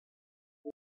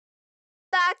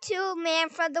back to Man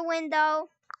from the Window.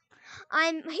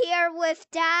 I'm here with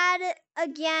Dad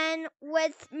again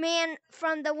with Man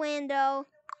from the Window.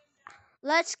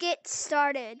 Let's get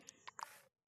started.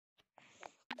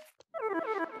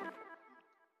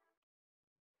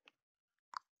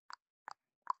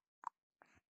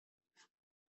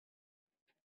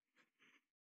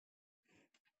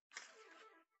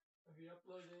 Have you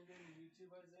uploaded anything to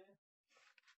YouTube, Isaiah?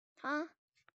 Huh?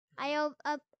 I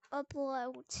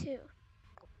upload too.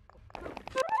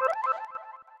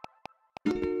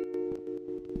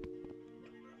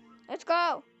 Let's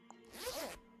go.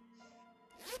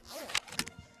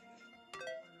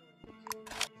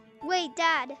 Wait,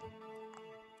 Dad.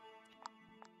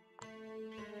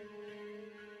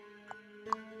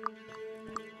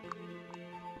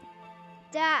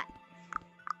 Dad,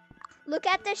 look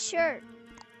at the shirt.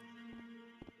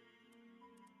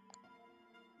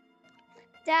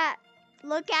 Dad,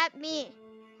 look at me.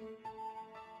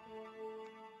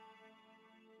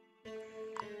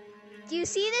 Do you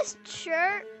see this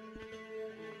shirt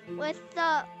with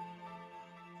the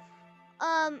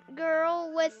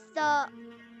girl with the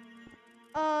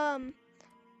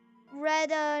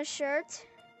red shirt?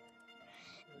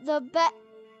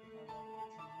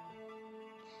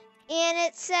 And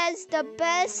it says the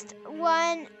best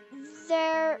one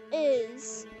there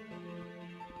is.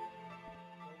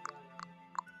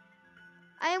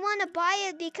 I want to buy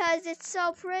it because it's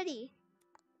so pretty.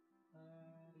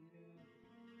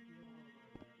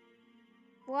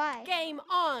 Why? Game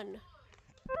on.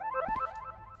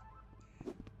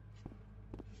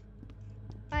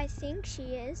 I think she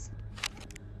is.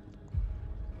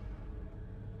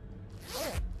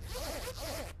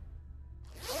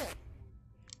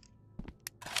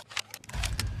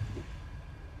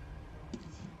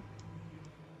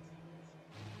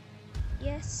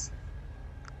 Yes.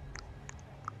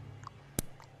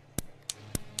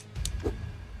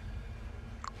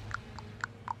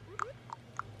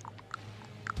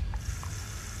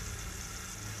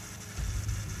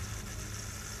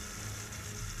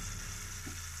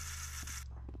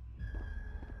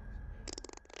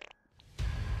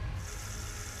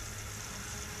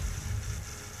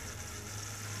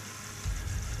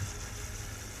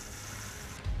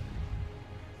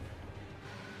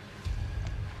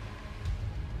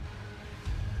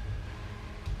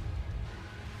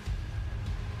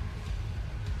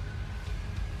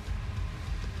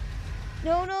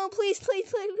 No, please.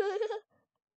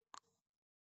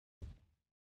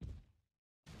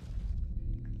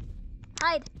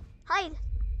 Hide.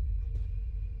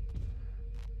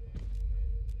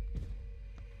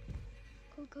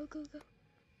 Go.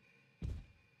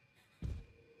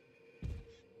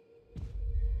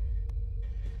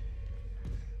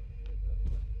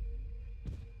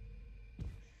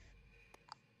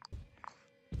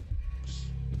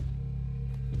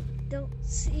 Don't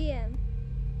see him.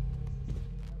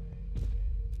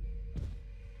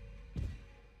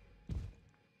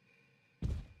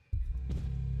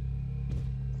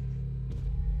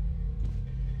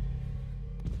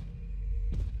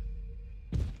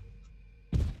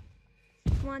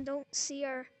 Come on, don't see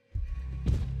her.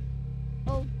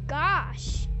 Oh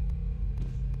gosh.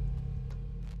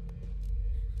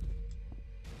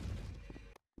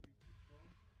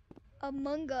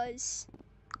 Among Us.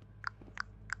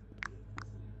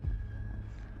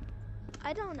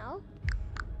 I don't know.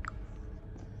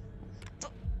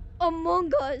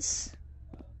 Among Us.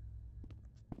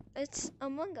 It's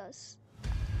Among Us.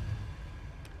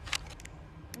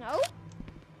 No?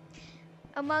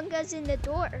 Among Us in the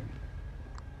door.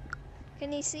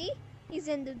 Can you see? He's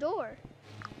in the door.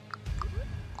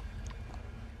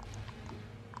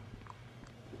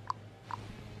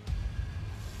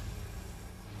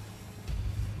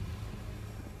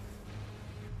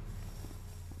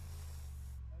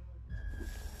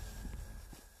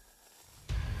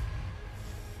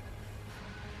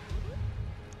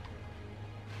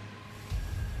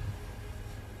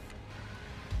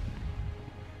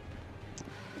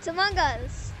 It's Among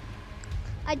Us.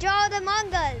 I draw the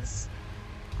Among Us.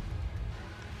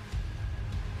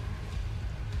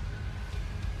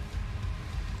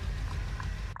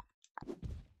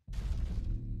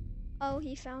 Oh,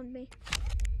 he found me.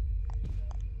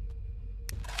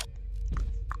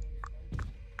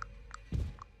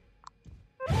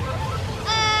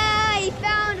 Ah, he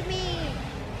found me.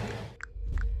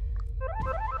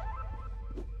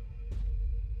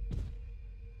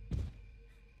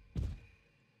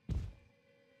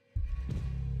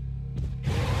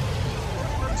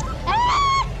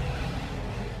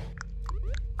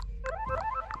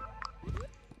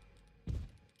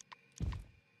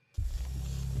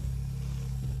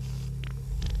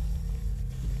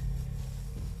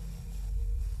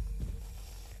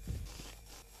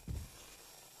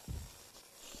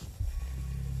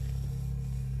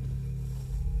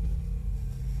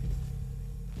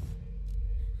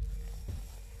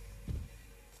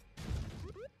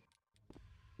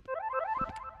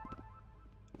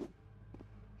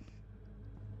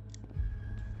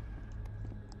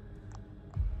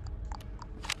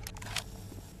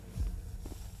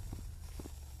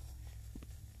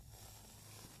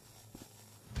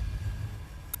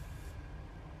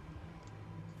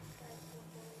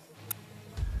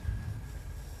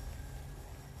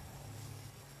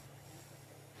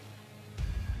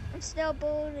 still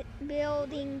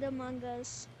building the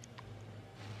mangas.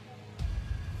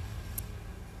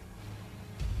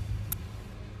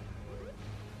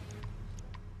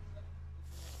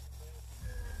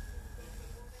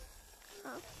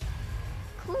 Oh,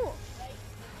 cool.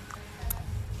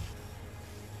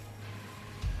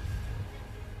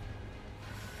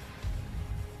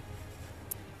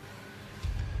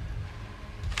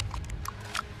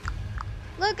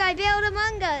 Look, I built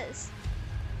Among Us.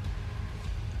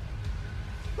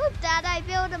 Look, Dad, I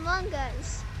built Among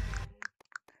Us.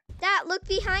 Dad, look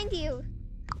behind you.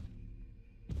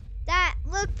 Dad,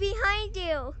 look behind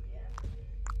you.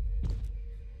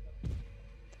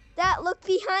 Dad, look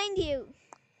behind you.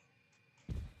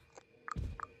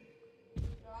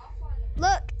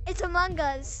 Look, it's Among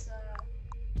Us.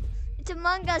 It's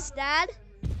Among Us, Dad.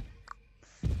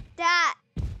 Dad,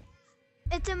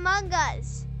 it's Among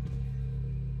Us.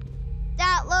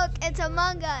 Dad, look, it's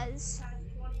Among Us.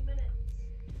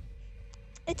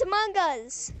 It's Among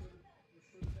Us.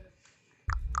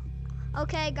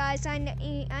 Okay, guys, I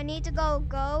need to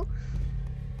go.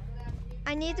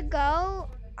 I need to go.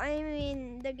 I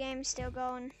mean, the game's still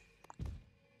going.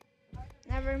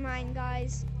 Never mind,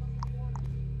 guys.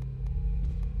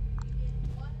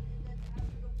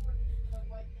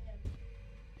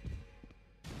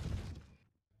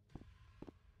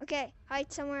 Okay,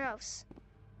 hide somewhere else.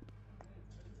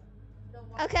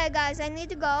 Okay, guys, I need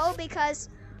to go because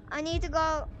I need to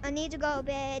go to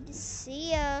bed.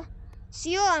 See ya.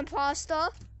 See you, imposter.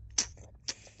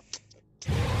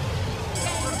 Game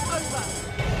over.